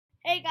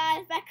Hey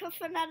guys, back up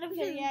for another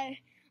video.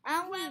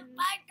 I'm with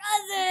my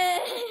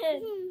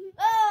cousin.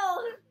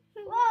 Oh,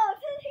 whoa,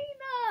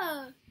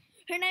 Selena.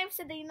 Her name's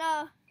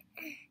Selena.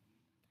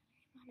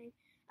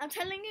 I'm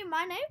telling you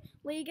my name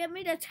when you get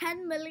me to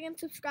 10 million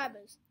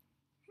subscribers.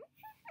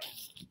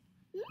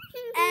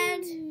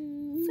 And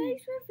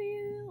face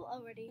reveal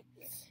already.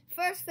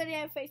 First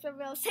video, face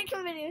reveal.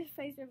 Second video,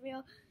 face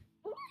reveal.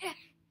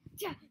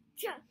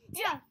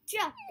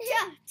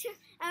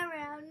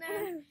 Around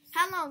there.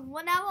 How long?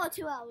 1 hour or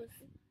 2 hours?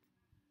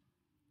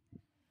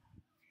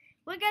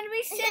 We're gonna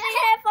be sitting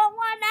here for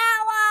 1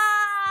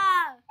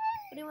 hour.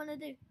 What do you want to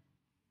do?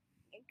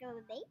 Go on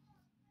a date?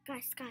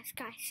 Guys.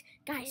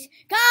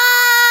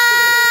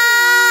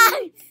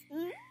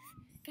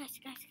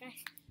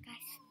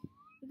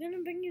 We're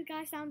gonna bring you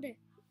guys down there.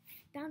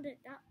 Down there.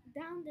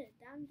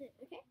 Okay?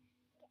 Okay.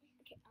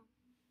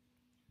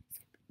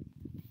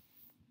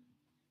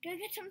 Go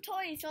get some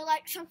toys or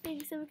like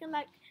something so we can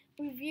like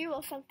review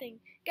or something.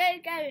 Go.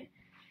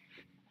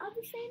 I'll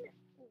be saying it.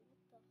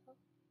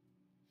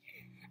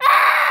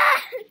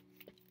 Ah!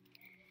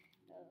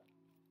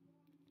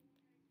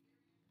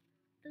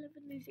 I live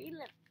in New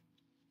Zealand.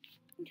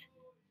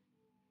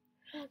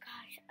 Oh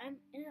gosh, I live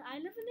in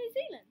New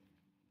Zealand.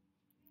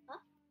 Huh?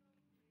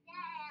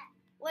 Yeah.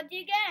 What do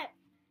you get?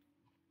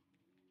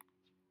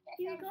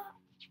 You got?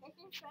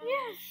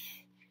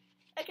 Yes.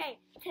 Okay,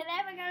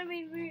 today we're gonna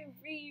be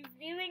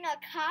reviewing a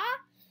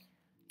car.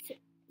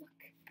 Look,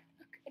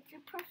 it's a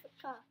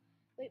perfect car.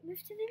 Wait, move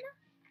to the now.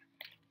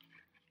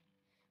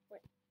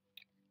 Wait,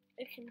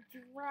 it can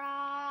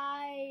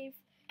drive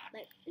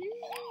like.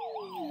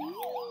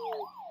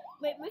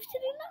 Wait, move to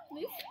the now.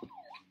 Move.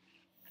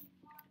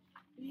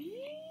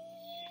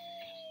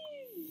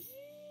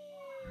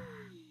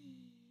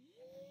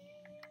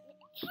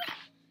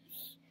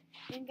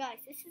 And guys,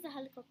 this is a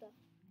helicopter.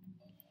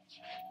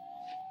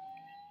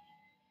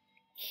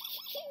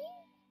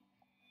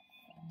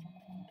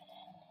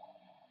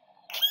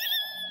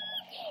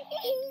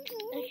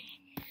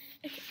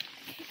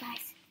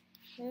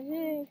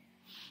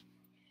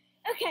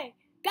 Okay,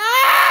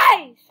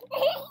 guys!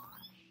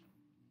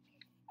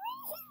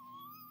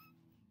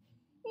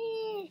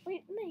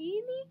 Wait, no,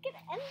 you need to get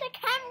in the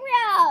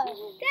camera!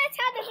 That's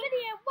how the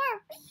video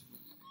works!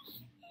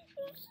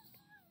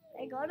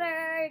 I got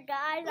her,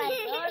 guys, I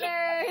got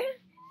her!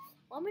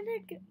 Want me to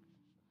get...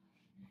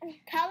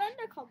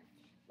 Calendar comment.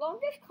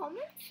 Longest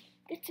comment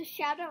gets a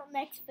shout out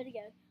next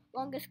video.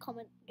 Longest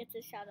comment gets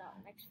a shout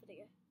out next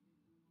video.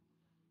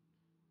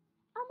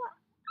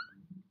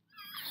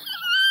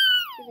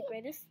 You're the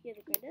greatest, you're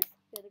the greatest,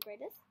 you're the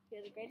greatest,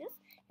 you're the greatest,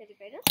 you're the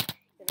greatest,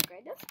 you're the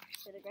greatest,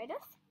 you're the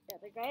greatest, you're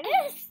the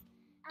greatest.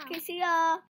 Okay, see ya.